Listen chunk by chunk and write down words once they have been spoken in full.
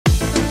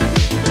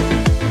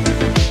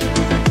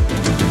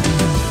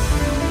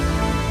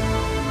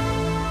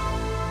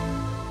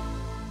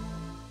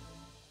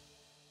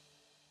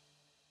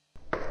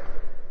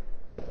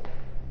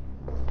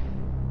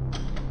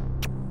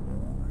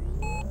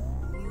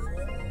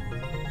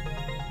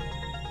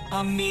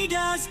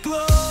Amigas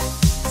glow,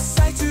 a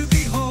sight to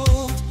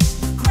behold.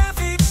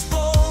 Graphics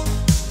bold,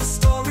 a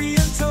story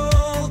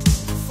untold.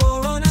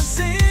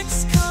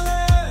 406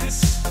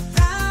 colors, a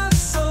path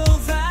so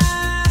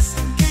vast.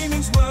 In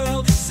gaming's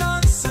world, it's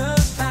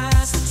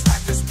unsurpassed. The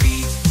trackers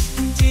beat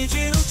in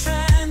digital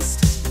trance.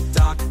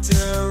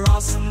 Dr.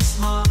 Awesome's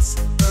smarts,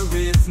 a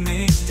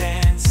rhythmic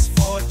dance.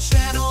 4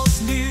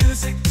 channels,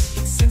 music,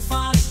 it's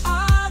symphonic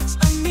art.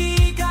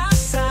 Amiga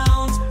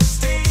sound,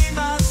 stay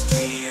most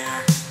clear.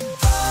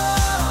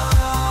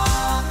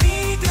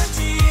 Amiga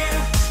dear,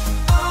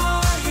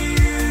 are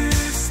you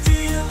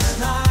still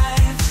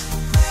alive?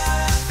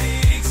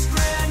 Graphics,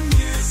 grand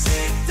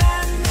music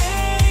that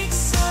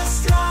makes us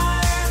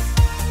strive.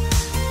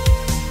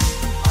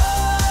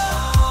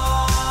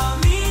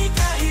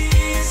 Amiga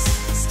is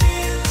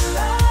still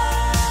alive.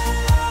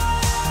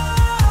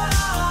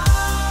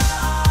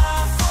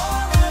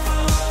 Forever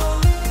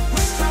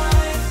we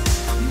strive.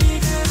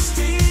 Amiga's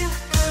still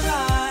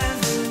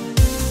alive.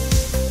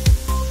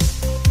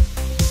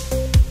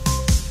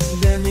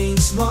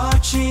 Lemmings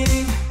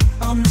marching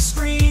on the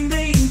screen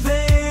they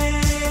invade.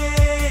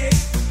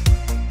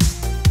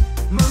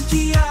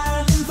 Monkey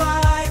Island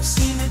vibes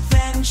in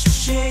adventure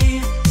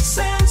shade.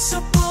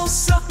 Sensible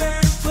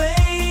suburb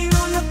play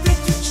on a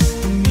picture.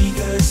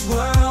 Amiga's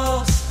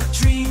world, a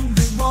dream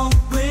that won't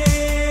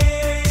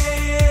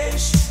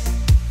wish.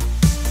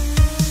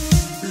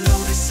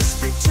 Lotus's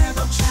big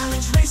turbo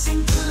challenge,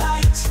 racing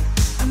delight.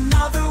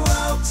 Another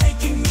world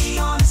taking me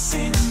on a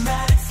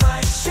cinematic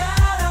flight.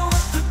 Shadow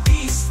of the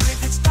beast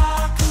with its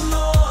dark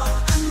allure.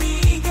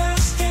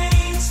 Amiga's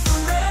games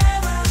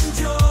forever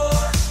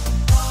endure.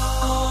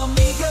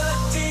 Amiga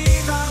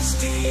dear, I'm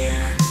dear.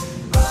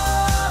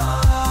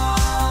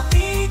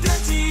 Amiga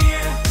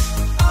dear,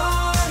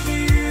 are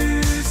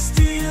you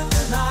still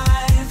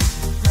alive?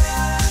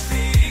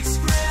 Graphics,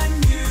 grand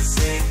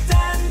music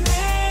that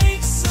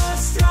makes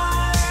us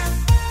strive.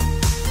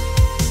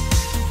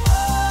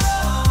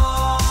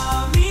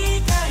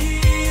 Amiga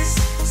is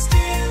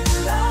still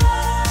alive.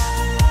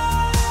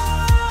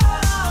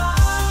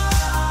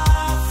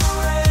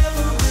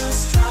 Forever we'll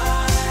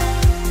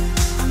strive.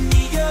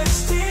 Amiga is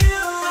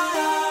still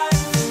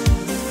alive.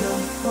 The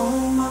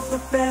home of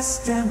the best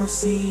demo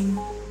scene,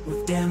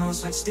 with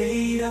demos like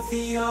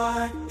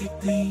state-of-the-art big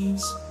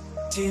beams.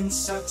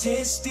 Tints,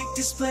 artistic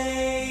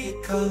display, a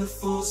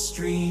colorful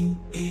stream.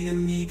 In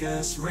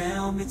Amiga's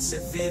realm, it's a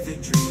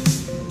vivid dream.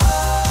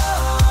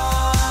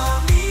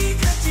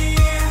 Amiga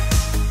dear,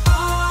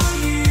 are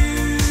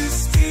you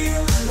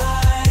still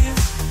alive?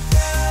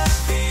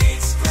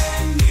 Graphics,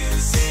 grand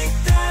music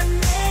that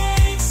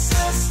makes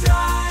us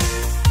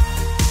strive.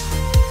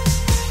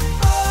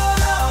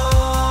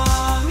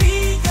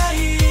 Amiga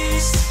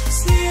is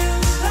still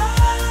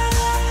alive.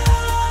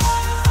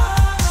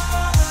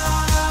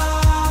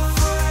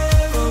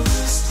 Forever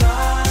we'll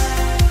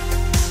strive.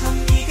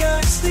 Amiga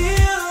is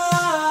still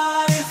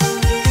alive.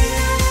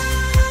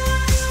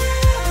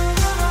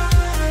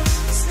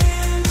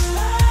 Still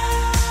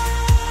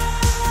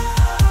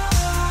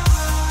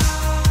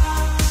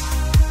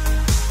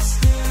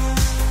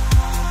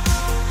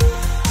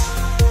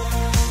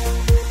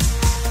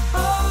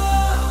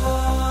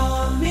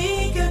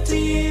Amiga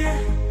dear,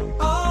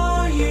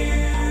 are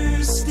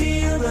you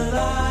still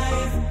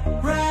alive?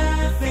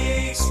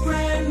 Graphics,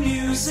 grand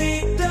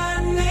music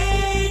that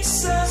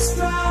makes us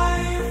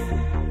thrive.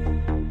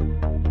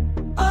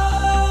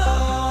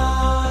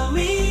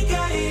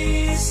 Amiga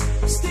is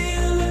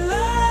still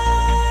alive.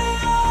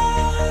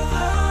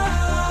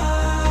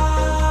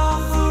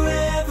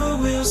 Forever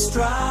we'll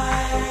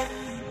strive.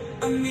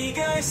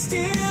 Amiga is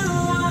still